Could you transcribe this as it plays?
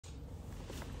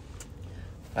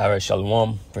All right,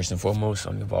 Shalom. First and foremost,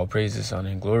 I give all praises, honor,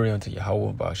 and glory unto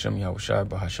Yahawah, Ba'ashem Yahushai,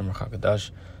 Ba'ashem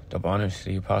Rakakadash. Double honors to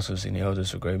the apostles and the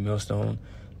elders of Great Millstone.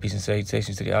 Peace and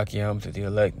salutations to the Akiyam, to the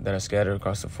elect that are scattered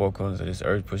across the four corners of this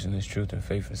earth, pushing this truth and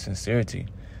faith and sincerity.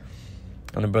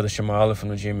 I'm the brother Shema Allah from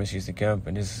the GMS Houston Camp,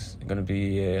 and this is going to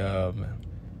be a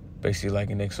basically like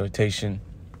an exhortation,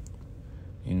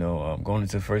 going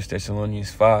into 1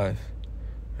 Thessalonians 5.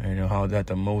 How that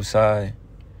the Most High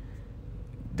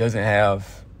doesn't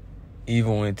have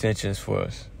evil intentions for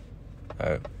us.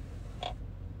 Right?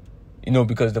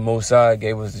 Because the Most High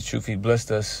gave us the truth. He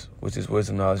blessed us with his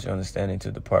wisdom, knowledge, and understanding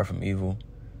to depart from evil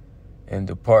and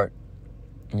depart,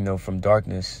 from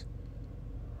darkness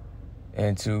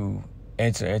and to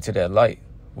enter into that light,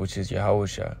 which is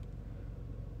Yahawah,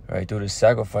 right? Through the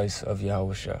sacrifice of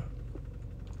Yahawah,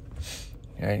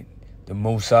 right? The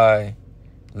Most High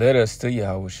led us to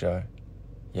Yahawah.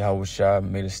 Yahawah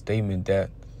made a statement that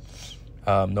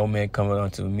no man cometh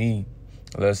unto me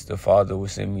unless the Father will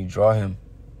send me draw him,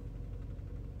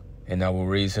 and I will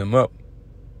raise him up.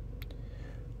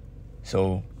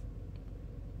 So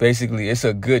basically, it's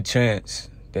a good chance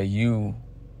that you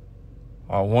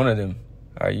are one of them.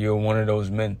 Right? You're one of those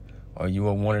men, or you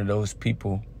are one of those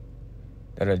people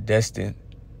that are destined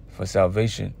for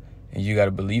salvation, and you got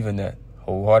to believe in that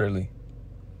wholeheartedly.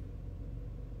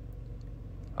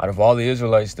 Out of all the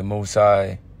Israelites, the Most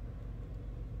High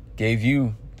gave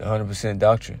you the 100%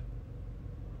 doctrine.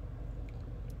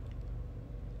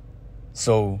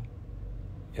 So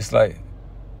it's like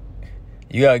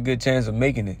you got a good chance of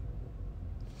making it.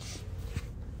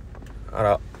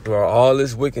 Through all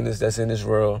this wickedness that's in this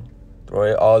world,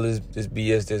 through all this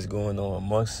BS that's going on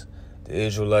amongst the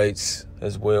Israelites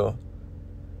as well,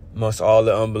 amongst all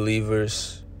the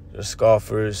unbelievers, the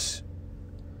scoffers,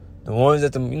 the ones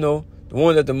that the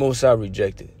one that the Most High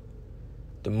rejected.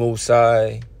 The Most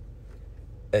High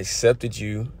accepted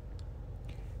you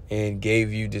and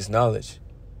gave you this knowledge.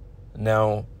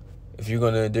 Now, if you're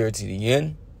going to endure to the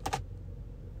end,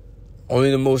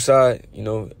 only the Most High,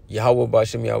 Yahawah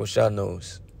Ba'ashem Yahushua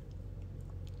knows.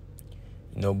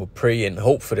 But pray and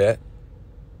hope for that.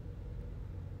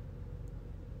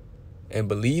 And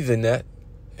believe in that.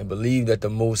 And believe that the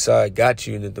Most High got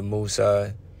you and that the Most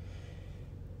High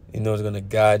is going to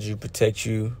guide you, protect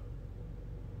you.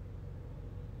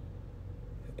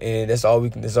 And that's all we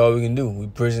can do. We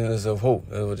prisoners of hope.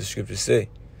 That's what the scriptures say.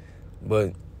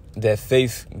 But that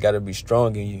faith got to be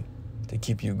strong in you to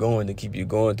keep you going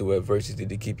through adversity,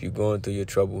 to keep you going through your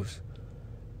troubles.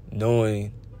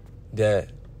 Knowing that,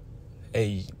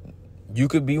 hey, you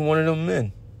could be one of them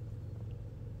men.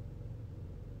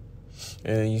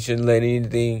 And you shouldn't let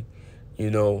anything,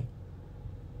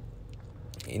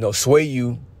 sway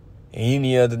you in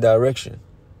any other direction.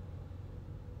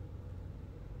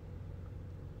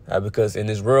 Because in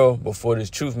this world, before this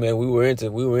truth, man, we were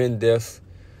in death.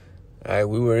 Right?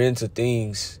 We were into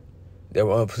things that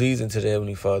were unpleasing to the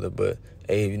Heavenly Father. But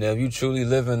hey, if you truly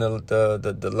live in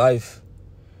the life,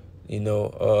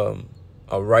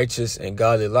 a righteous and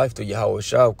godly life through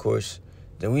Yahawah, of course,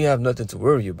 then we have nothing to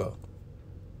worry about.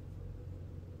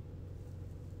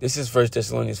 This is 1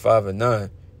 Thessalonians 5:9.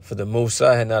 For the Most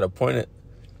High had not appointed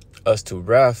us to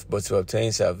wrath, but to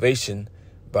obtain salvation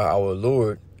by our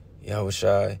Lord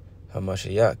Yahushai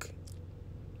HaMashiach.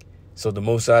 So the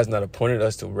Most High has not appointed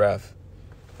us to wrath,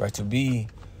 right? To be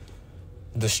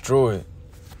destroyed.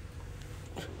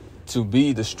 To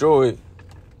be destroyed,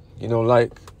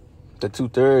 like the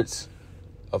 2/3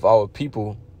 of our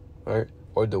people, right?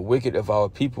 Or the wicked of our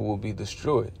people will be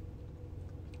destroyed.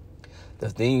 The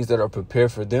things that are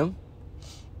prepared for them,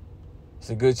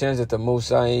 it's a good chance that the Most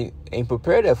High ain't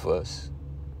prepared that for us.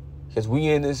 Because we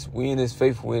in this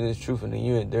faith, we in this truth, and then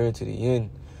you're enduring to the end.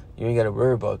 You ain't got to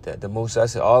worry about that. The Most High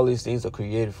said all these things are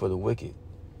created for the wicked.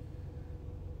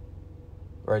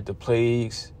 Right? The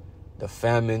plagues, the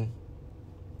famine,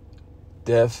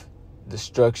 death,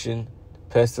 destruction,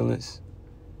 pestilence.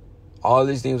 All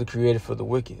these things are created for the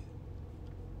wicked.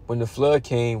 When the flood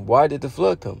came, why did the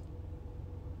flood come?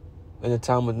 In the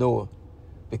time of Noah.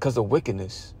 Because of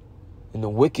wickedness. And the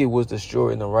wicked was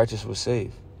destroyed and the righteous was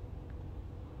saved.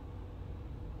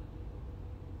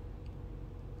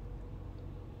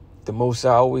 The Most High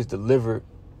always delivered,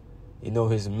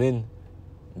 his men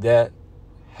that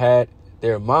had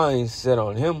their minds set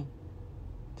on him.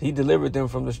 He delivered them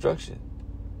from destruction.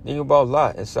 Think about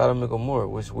Lot and Sodom and Gomorrah,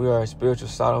 which we are spiritual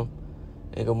Sodom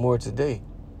and Gomorrah today.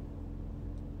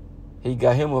 He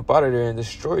got him up out of there and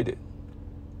destroyed it.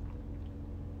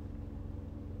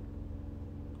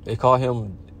 They call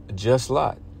him just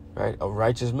Lot, right? A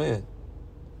righteous man.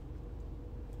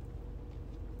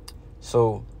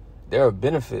 So there are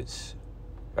benefits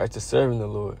right, to serving the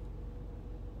Lord.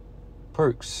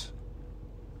 Perks.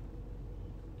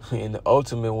 And the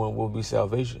ultimate one will be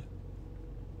salvation.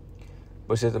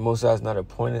 But says the Most High has not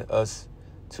appointed us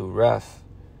to wrath,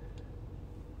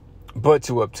 but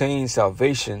to obtain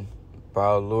salvation by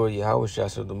our Lord Yahawah.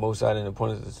 So the Most High didn't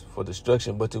appoint us for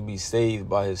destruction, but to be saved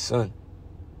by His Son.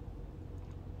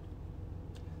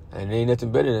 And there ain't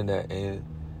nothing better than that. And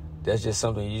that's just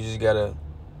something you just gotta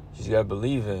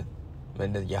believe in.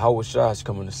 Man, that Yahawah is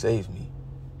coming to save me.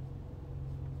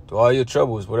 Through all your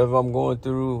troubles, whatever I'm going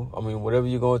through, whatever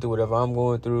you're going through, whatever I'm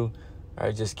going through, all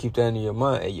right, just keep that in your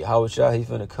mind. Hey, Yahawah, He's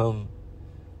finna come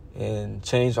and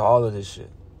change all of this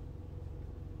shit.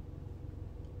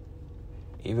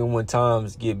 Even when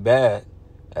times get bad,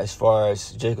 as far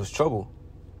as Jacob's trouble,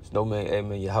 there's no man, hey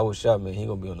man, Yahawah, man, He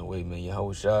gonna be on the way, man.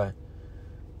 Yahawah,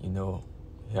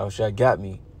 Yahawah got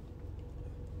me.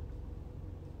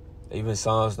 Even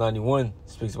Psalms 91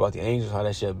 speaks about the angels, how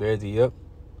that shall bear thee up.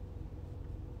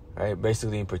 Right,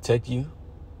 basically and protect you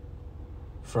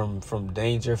from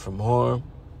danger, from harm.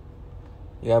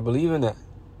 You gotta believe in that.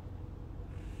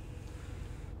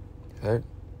 Right?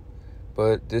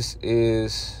 But this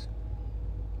is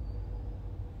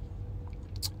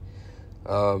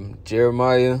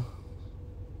Jeremiah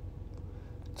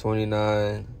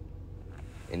 29:11.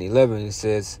 It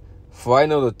says, "For I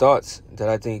know the thoughts that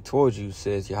I think towards you,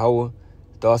 says Yahawah,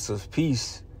 thoughts of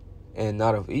peace and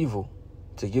not of evil,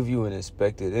 to give you an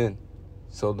expected end."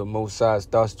 So the Most High's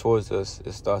thoughts towards us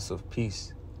is thoughts of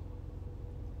peace.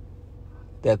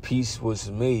 That peace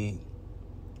was made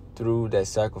through that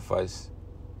sacrifice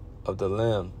of the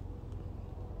lamb,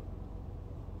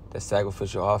 that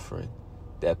sacrificial offering,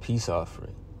 that peace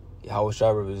offering.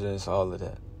 Yahawah represents all of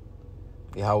that.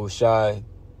 Yahawah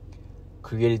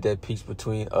created that peace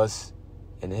between us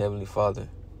and the Heavenly Father.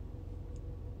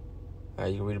 All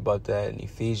right, you can read about that in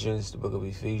Ephesians, the book of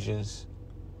Ephesians.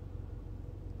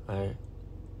 All right,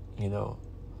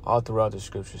 all throughout the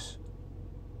scriptures.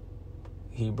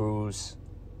 Hebrews,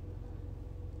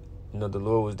 the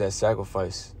Lord was that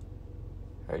sacrifice,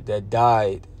 right, that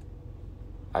died,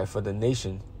 right, for the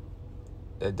nation,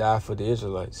 that died for the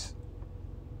Israelites.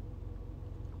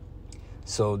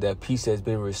 So that peace has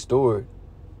been restored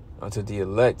unto the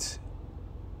elect,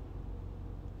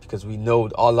 because we know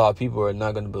all our people are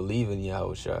not going to believe in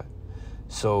Yahawah.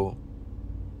 So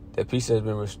that peace has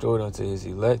been restored unto His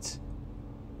elect.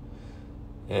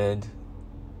 And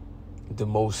the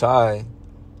Most High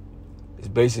is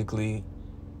basically,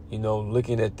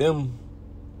 looking at them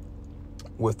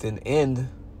with an end,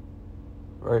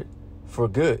 right, for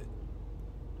good,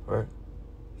 right?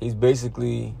 He's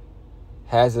basically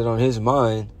has it on His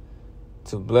mind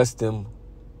to bless them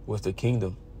with the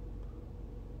kingdom,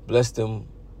 bless them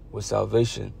with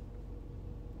salvation,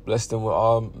 bless them with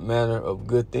all manner of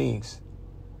good things,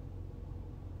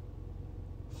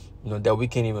 that we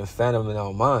can't even fathom in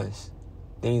our minds,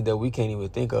 things that we can't even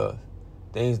think of,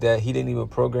 things that He didn't even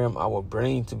program our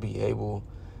brain to be able,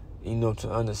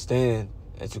 to understand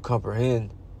and to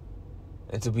comprehend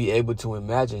and to be able to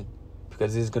imagine,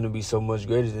 because it's going to be so much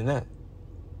greater than that.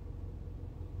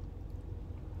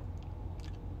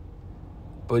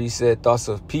 But He said thoughts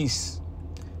of peace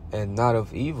and not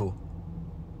of evil.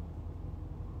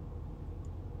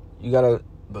 You got to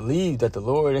believe that the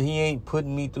Lord, He ain't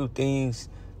putting me through things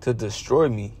to destroy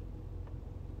me,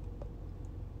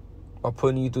 or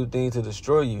putting you through things to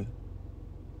destroy you.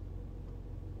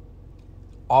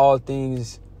 All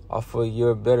things are for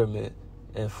your betterment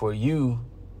and for you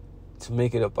to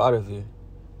make it up out of here,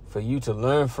 for you to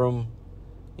learn from,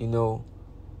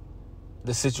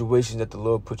 the situation that the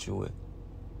Lord put you in,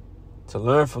 to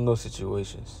learn from those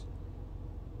situations.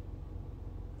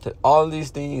 That all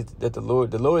these things that the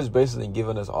Lord is basically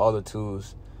giving us all the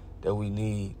tools that we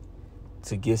need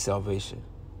to get salvation.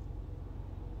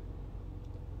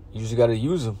 You just got to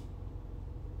use them.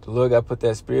 The Lord got to put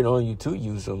that spirit on you to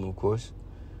use them, of course.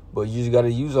 But you just got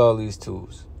to use all these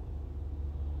tools.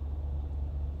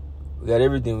 We got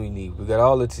everything we need. We got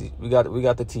all the we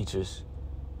got the teachers.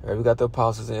 Right? We got the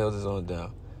apostles and elders on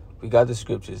down. We got the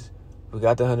scriptures. We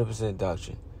got the 100%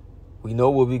 doctrine. We know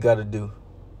what we got to do.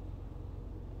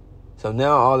 So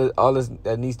now all this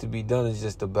that needs to be done is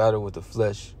just to battle with the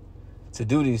flesh to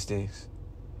do these things.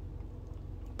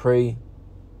 Pray,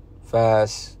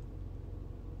 fast,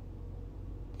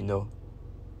 then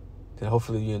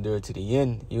hopefully you endure to the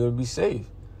end, you're going to be saved.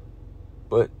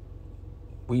 But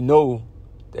we know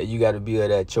that you got to be of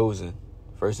that chosen,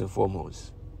 first and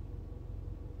foremost.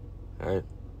 All right?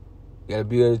 You got to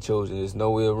be of the chosen. There's no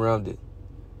way around it.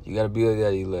 You got to be of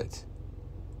that elect.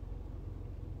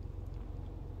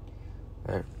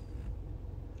 All right?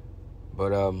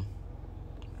 But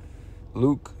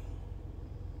Luke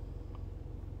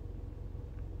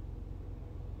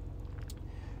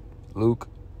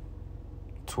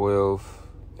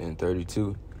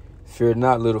 12:32. Fear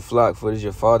not, little flock, for it is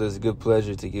your Father's good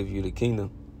pleasure to give you the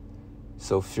kingdom.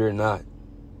 So fear not.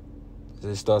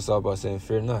 It starts off by saying,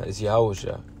 fear not. It's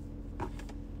Yahawah.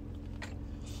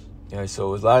 Yeah,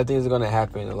 so a lot of things are going to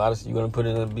happen. You're going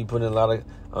to be put in a lot of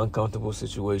uncomfortable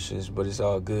situations, but it's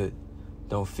all good.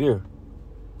 Don't fear.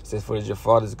 It says, for it is your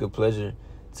Father's good pleasure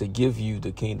to give you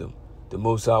the kingdom. The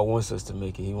Most High wants us to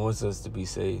make it. He wants us to be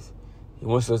saved. He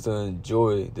wants us to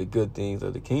enjoy the good things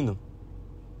of the kingdom.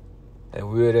 And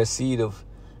we're that seed of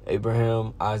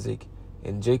Abraham, Isaac,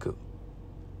 and Jacob.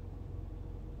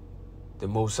 The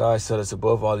Most High set us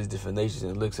above all these different nations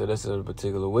and looks at us in a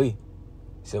particular way. He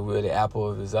said we're the apple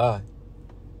of his eye.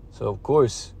 So, of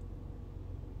course,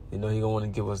 he going to want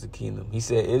to give us the kingdom. He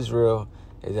said Israel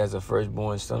is as a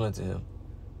firstborn son unto him.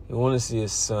 He want to see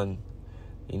his son,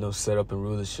 set up in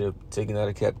rulership, taken out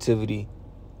of captivity,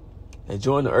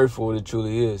 enjoying the earth for what it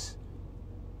truly is.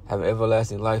 Having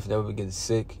everlasting life, never getting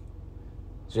sick.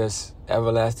 Just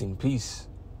everlasting peace.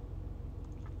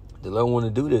 The Lord want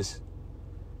to do this.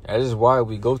 That is why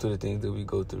we go through the things that we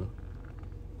go through.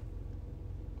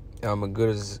 A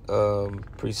good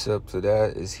precept to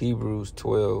that is Hebrews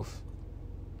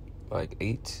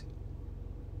 12:8.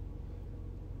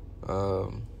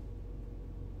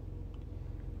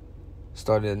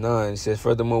 Starting at 9, it says,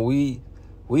 furthermore, we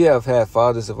have had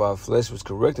fathers of our flesh which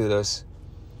corrected us,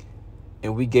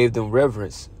 and we gave them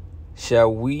reverence.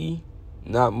 Shall we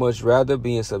not much rather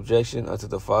be in subjection unto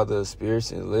the Father of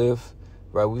spirits and live?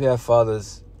 Right? We have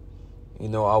fathers,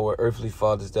 our earthly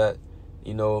fathers that,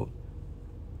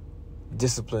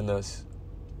 discipline us.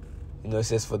 It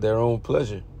says for their own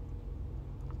pleasure.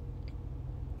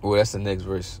 Well, that's the next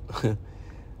verse. All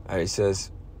right, it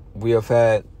says, we have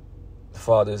had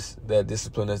fathers that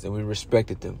disciplined us and we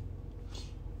respected them.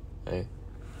 Right?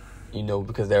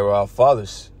 Because they were our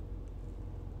fathers.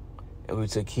 And we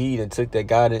took heed and took their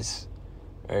guidance.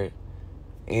 Right?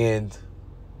 And,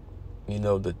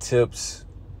 the tips,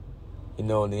 and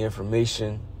the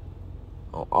information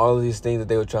on all of these things that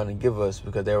they were trying to give us,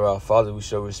 because they were our fathers, we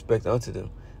show respect unto them.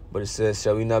 But it says,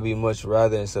 shall we not be much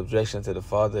rather in subjection to the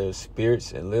Father of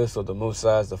spirits and live? So the Most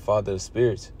High is the Father of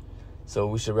spirits. So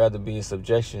we should rather be in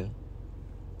subjection,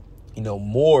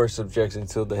 more subjection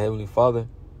to the Heavenly Father.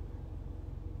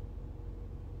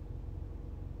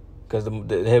 Because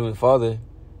the Heavenly Father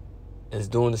is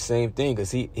doing the same thing,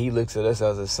 because he looks at us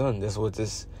as a son. That's what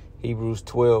this Hebrews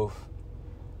 12,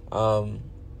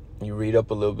 you read up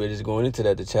a little bit, it's going into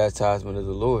that, the chastisement of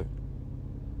the Lord.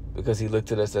 Because he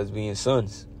looked at us as being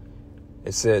sons.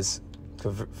 It says,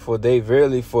 for they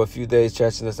verily for a few days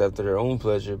chastened us after their own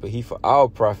pleasure, but he for our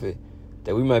profit,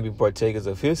 that we might be partakers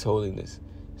of his holiness.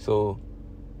 So,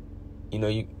 you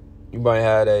might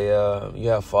have you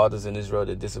have fathers in Israel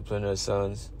that discipline their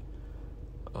sons,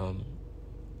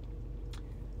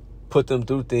 put them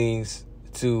through things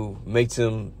to make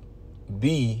them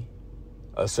be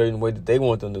a certain way that they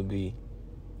want them to be.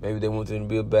 Maybe they want them to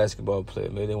be a basketball player.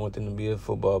 Maybe they want them to be a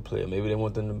football player. Maybe they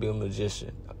want them to be a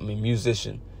musician.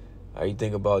 You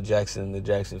think about Jackson and the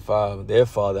Jackson 5, their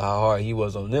father, how hard he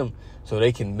was on them, so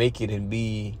they can make it and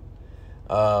be,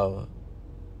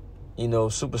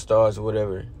 superstars or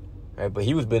whatever. Right? But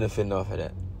he was benefiting off of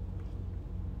that.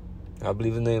 I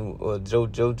believe his name was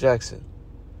Joe Jackson.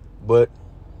 But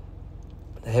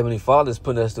the Heavenly Father is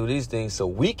putting us through these things so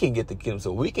we can get the kingdom,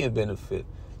 so we can benefit,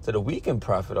 so that we can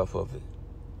profit off of it.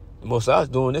 The Most High is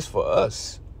doing this for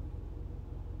us.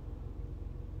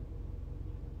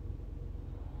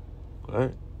 All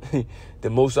right?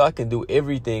 The Most High can do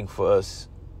everything for us.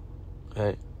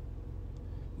 Right?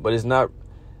 But it's not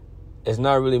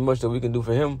really much that we can do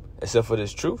for him except for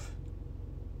this truth.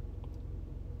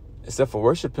 Except for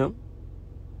worship him.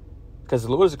 Because the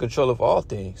Lord is in control of all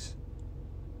things.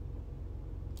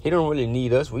 He don't really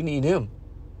need us. We need him.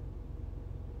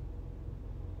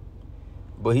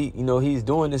 But he's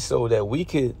doing this so that we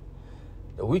could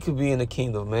be in the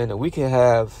kingdom, man. That we can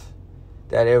have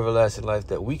that everlasting life.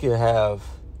 That we can have,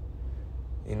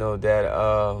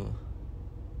 that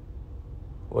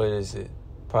what is it?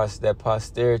 That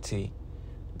posterity.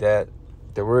 That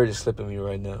the word is slipping me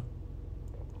right now.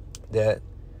 That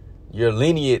your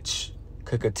lineage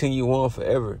could continue on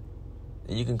forever.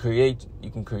 That you can create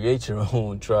your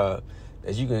own tribe.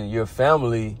 That your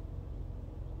family,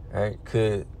 right,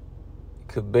 could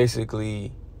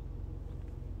basically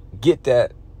get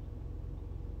that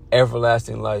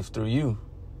everlasting life through you.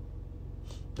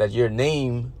 That your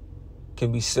name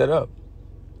can be set up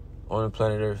on the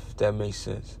planet Earth, if that makes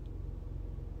sense.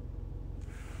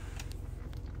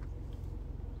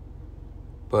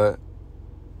 But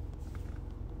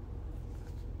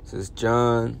this is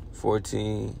John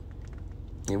 14:1.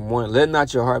 Let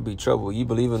not your heart be troubled. You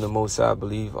believe in the Most High,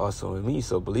 believe also in me.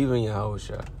 So believe in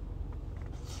Yahawah.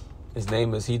 His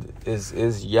name is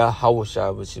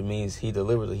Yahawah, which means he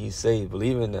delivered, he saved.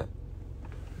 Believe in that.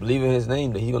 Believe in his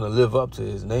name, that he's going to live up to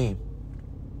his name.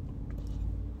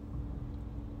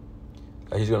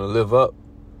 That he's going to live up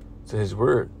to his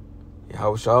word.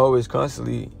 Yahawah always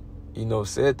constantly,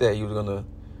 said that he was going to,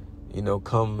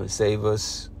 come and save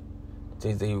us.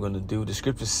 Things that he was going to do. The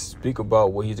scriptures speak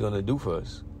about what he's going to do for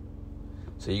us.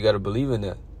 So you got to believe in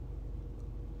that.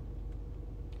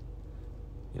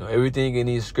 Everything in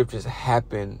these scriptures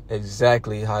happened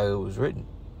exactly how it was written.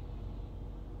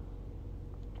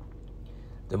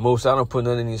 The Most I don't put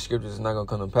none in these scriptures is not going to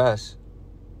come to pass.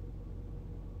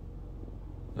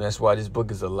 And that's why this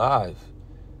book is alive.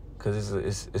 Because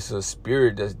it's a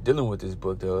spirit that's dealing with this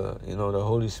book. The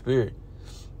Holy Spirit.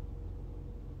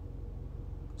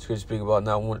 Scripture speak about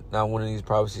not one of these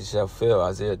prophecies shall fail.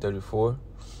 Isaiah 34.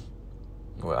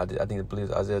 Well, I believe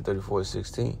it's Isaiah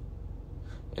 34:16.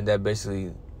 And that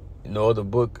basically, no other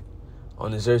book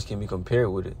on this earth can be compared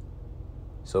with it.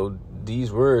 So these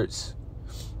words,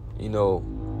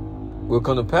 will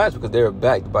come to pass because they are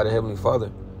backed by the Heavenly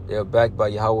Father. They are backed by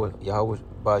Yahawah,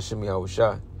 by Hashem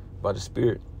Yahawah, by the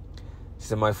Spirit. He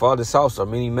said, my Father's house are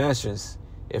many mansions.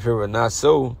 If it were not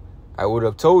so, I would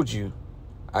have told you.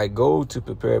 I go to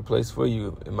prepare a place for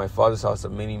you. In my Father's house are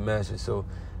many mansions. So,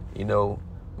 we know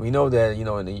that,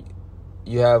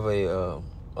 you have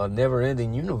a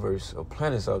never-ending universe of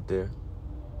planets out there.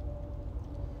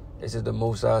 This is the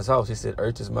Most High's house. He said,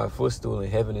 earth is my footstool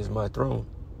and heaven is my throne.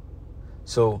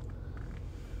 So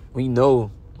we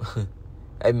know,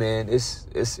 hey man, it's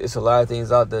a lot of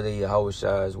things out there that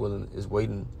Yahawah is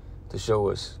waiting to show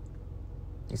us.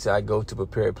 He said, I go to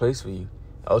prepare a place for you.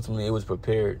 Ultimately, it was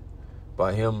prepared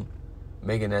by him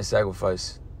making that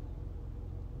sacrifice.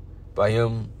 By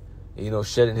him,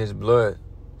 shedding his blood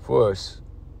for us.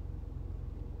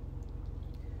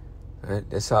 Right?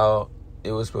 That's how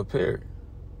it was prepared.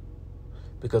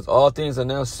 Because all things are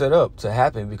now set up to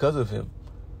happen because of him.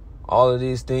 All of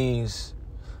these things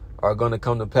are going to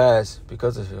come to pass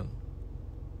because of him.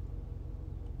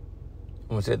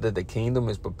 When we said that the kingdom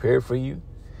is prepared for you,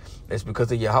 it's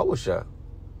because of Yahawah.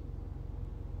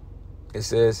 It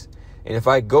says, and if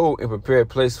I go and prepare a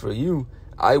place for you,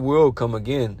 I will come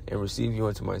again and receive you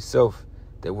unto myself,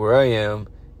 that where I am,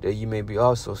 that you may be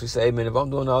also. So he said, hey man, if I'm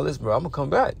doing all this, bro, I'm going to come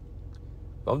back.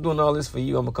 If I'm doing all this for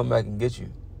you, I'm going to come back and get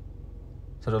you.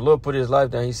 So the Lord put his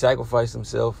life down. He sacrificed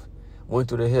himself, went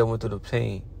through the hell, went through the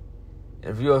pain.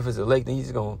 And if you're of his elect, then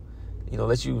he's going to,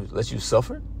 let you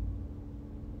suffer?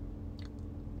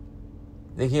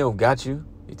 Think he don't got you?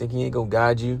 You think he ain't going to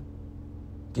guide you,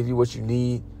 give you what you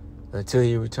need until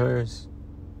he returns?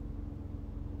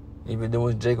 Even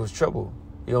during Jacob's trouble,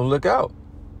 he don't look out.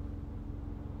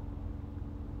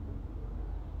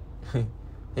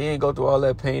 He ain't go through all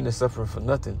that pain and suffering for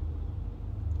nothing.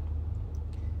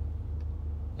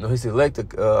 No, his elect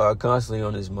are constantly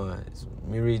on his mind. Let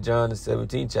me read John the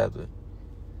 17th chapter.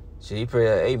 So he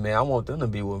prayed, hey man, I want them to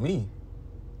be with me.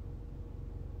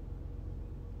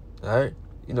 All right?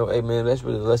 Hey man, that's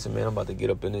really the lesson, man. I'm about to get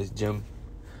up in this gym.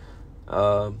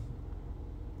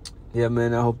 Yeah,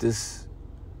 man, I hope this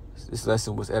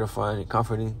lesson was edifying and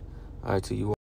comforting to you all.